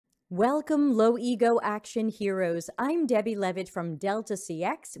Welcome, low ego action heroes. I'm Debbie Levitt from Delta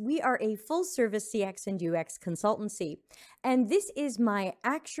CX. We are a full service CX and UX consultancy, and this is my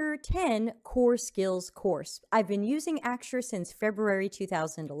Axure 10 Core Skills course. I've been using Axure since February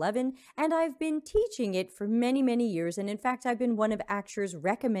 2011, and I've been teaching it for many, many years. And in fact, I've been one of Axure's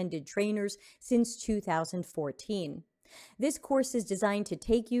recommended trainers since 2014. This course is designed to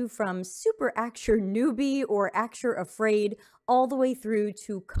take you from super Axure newbie or Axure afraid all the way through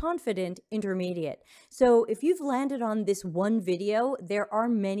to confident intermediate. So if you've landed on this one video, there are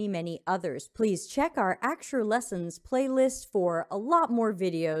many, many others. Please check our Axure lessons playlist for a lot more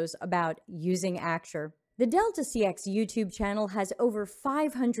videos about using Axure. The Delta CX YouTube channel has over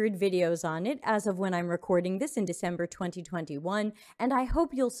 500 videos on it as of when I'm recording this in December 2021, and I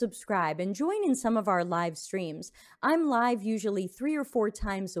hope you'll subscribe and join in some of our live streams. I'm live usually 3 or 4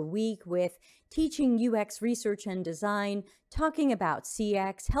 times a week with teaching UX research and design, talking about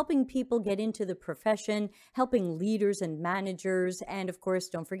CX, helping people get into the profession, helping leaders and managers, and of course,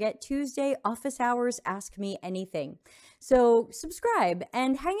 don't forget Tuesday, office hours, Ask Me Anything. So subscribe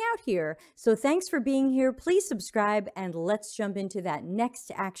and hang out here. So thanks for being here. Please subscribe and let's jump into that next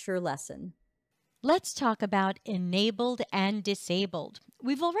Axure lesson. Let's talk about enabled and disabled.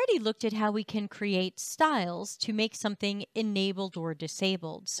 We've already looked at how we can create styles to make something enabled or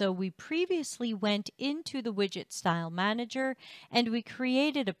disabled. So we previously went into the widget style manager and we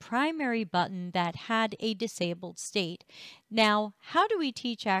created a primary button that had a disabled state. Now, how do we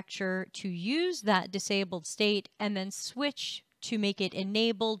teach Axure to use that disabled state and then switch to make it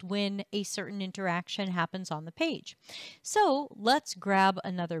enabled when a certain interaction happens on the page? So let's grab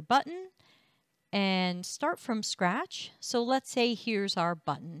another button and start from scratch. So let's say here's our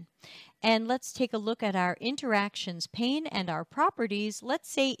button. And let's take a look at our interactions pane and our properties.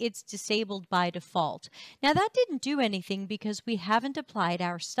 Let's say it's disabled by default. Now that didn't do anything because we haven't applied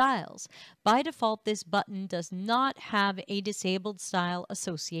our styles. By default, this button does not have a disabled style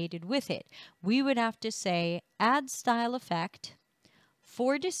associated with it. We would have to say add style effect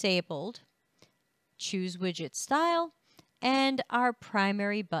for disabled, choose widget style, and our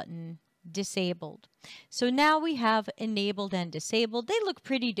primary button disabled. So now we have enabled and disabled. They look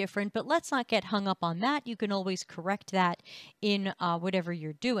pretty different, but let's not get hung up on that. You can always correct that in whatever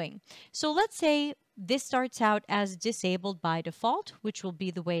you're doing. So let's say this starts out as disabled by default, which will be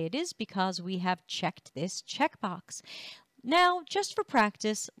the way it is because we have checked this checkbox. Now, just for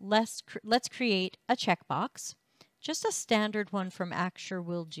practice, let's create a checkbox. Just a standard one from Axure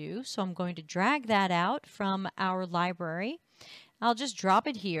will do. So I'm going to drag that out from our library. I'll just drop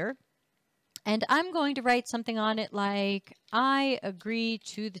it here. And I'm going to write something on it like, I agree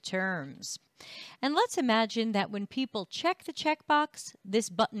to the terms. And let's imagine that when people check the checkbox, this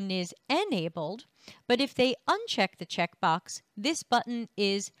button is enabled. But if they uncheck the checkbox, this button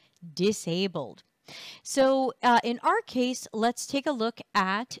is disabled. So in our case, let's take a look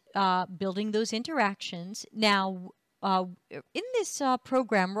at building those interactions. Now, in this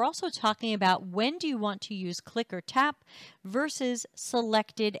program, we're also talking about when do you want to use click or tap versus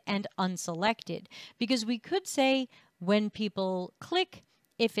selected and unselected. Because we could say when people click,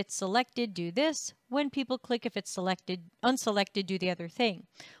 if it's selected, do this. When people click, if it's selected, unselected, do the other thing.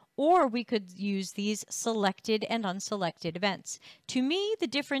 Or we could use these selected and unselected events. To me, the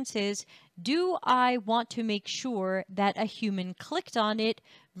difference is, do I want to make sure that a human clicked on it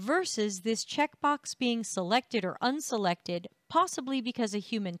versus this checkbox being selected or unselected, possibly because a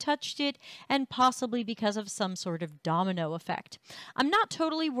human touched it and possibly because of some sort of domino effect. I'm not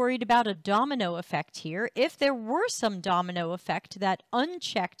totally worried about a domino effect here. If there were some domino effect that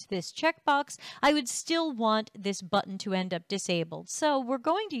unchecked this checkbox, I would still want this button to end up disabled. So we're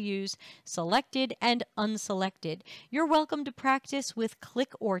going to use selected and unselected. You're welcome to practice with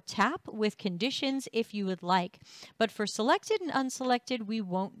click or tap with conditions if you would like. But for selected and unselected, we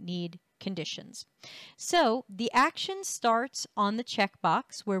won't need conditions. So the action starts on the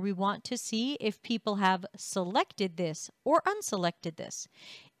checkbox where we want to see if people have selected this or unselected this.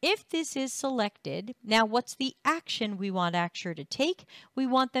 If this is selected, now what's the action we want Axure to take? We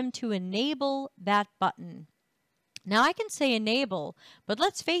want them to enable that button. Now I can say enable, but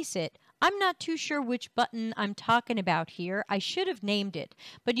let's face it, I'm not too sure which button I'm talking about here. I should have named it,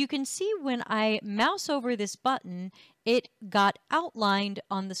 but you can see when I mouse over this button, it got outlined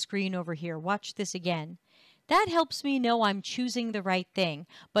on the screen over here. Watch this again. That helps me know I'm choosing the right thing.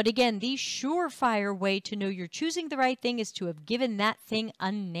 But again, the surefire way to know you're choosing the right thing is to have given that thing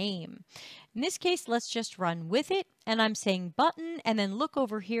a name. In this case, let's just run with it. And I'm saying button, and then look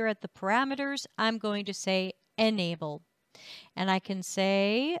over here at the parameters. I'm going to say enable. And I can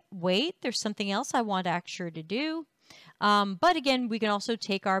say, wait, there's something else I want Axure to do. But again, we can also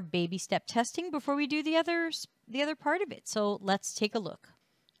take our baby step testing before we do the other part of it. So let's take a look.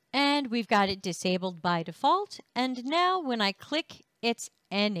 And we've got it disabled by default. And now when I click, it's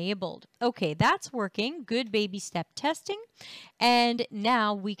enabled. Okay, that's working. Good baby step testing. And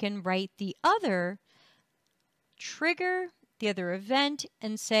now we can write the other trigger, the other event,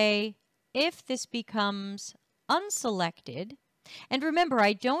 and say, if this becomes unselected, and remember,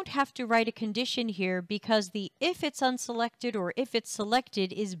 I don't have to write a condition here because the if it's unselected or if it's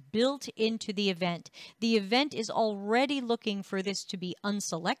selected is built into the event. The event is already looking for this to be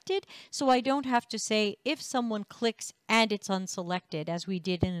unselected, so I don't have to say if someone clicks and it's unselected, as we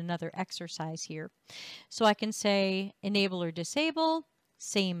did in another exercise here. So I can say enable or disable,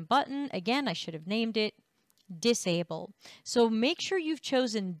 same button. Again, I should have named it disable. So make sure you've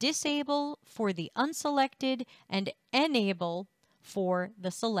chosen disable for the unselected and enable for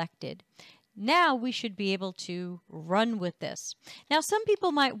the selected. Now we should be able to run with this. Now some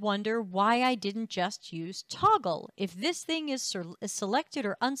people might wonder why I didn't just use toggle. If this thing is selected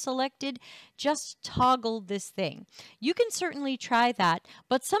or unselected, just toggle this thing. You can certainly try that,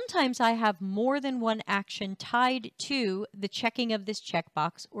 but sometimes I have more than one action tied to the checking of this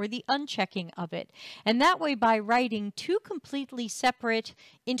checkbox or the unchecking of it. And that way, by writing two completely separate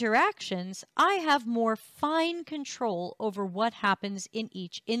interactions, I have more fine control over what happens in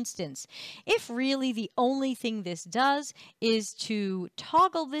each instance. If really the only thing this does is to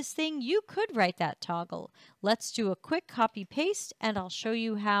toggle this thing, you could write that toggle. Let's do a quick copy paste and I'll show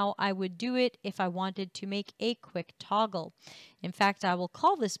you how I would do it if I wanted to make a quick toggle. In fact, I will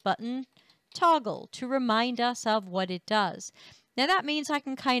call this button toggle to remind us of what it does. Now that means I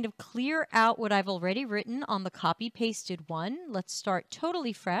can kind of clear out what I've already written on the copy pasted one. Let's start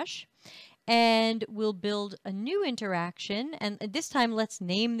totally fresh. And we'll build a new interaction, and this time let's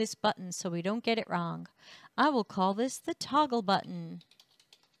name this button so we don't get it wrong. I will call this the toggle button.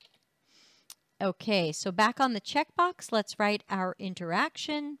 Okay, so back on the checkbox, let's write our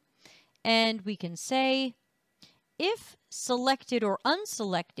interaction, and we can say if selected or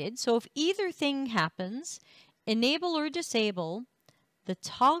unselected, so if either thing happens, enable or disable the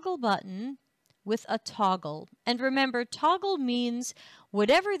toggle button with a toggle. And remember, toggle means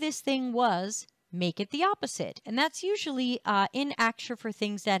whatever this thing was, make it the opposite. And that's usually in Axure for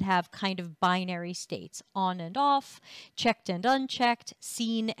things that have kind of binary states, on and off, checked and unchecked,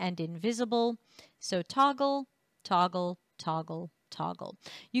 seen and invisible. So toggle, toggle, toggle, toggle.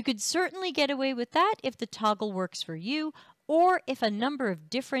 You could certainly get away with that if the toggle works for you, or if a number of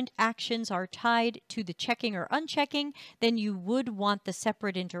different actions are tied to the checking or unchecking, then you would want the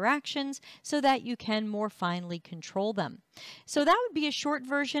separate interactions so that you can more finely control them. So that would be a short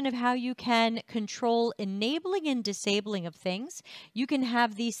version of how you can control enabling and disabling of things. You can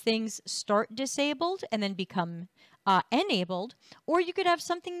have these things start disabled and then become enabled, or you could have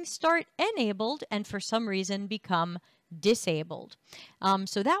something start enabled and for some reason become disabled.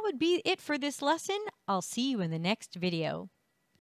 So that would be it for this lesson. I'll see you in the next video.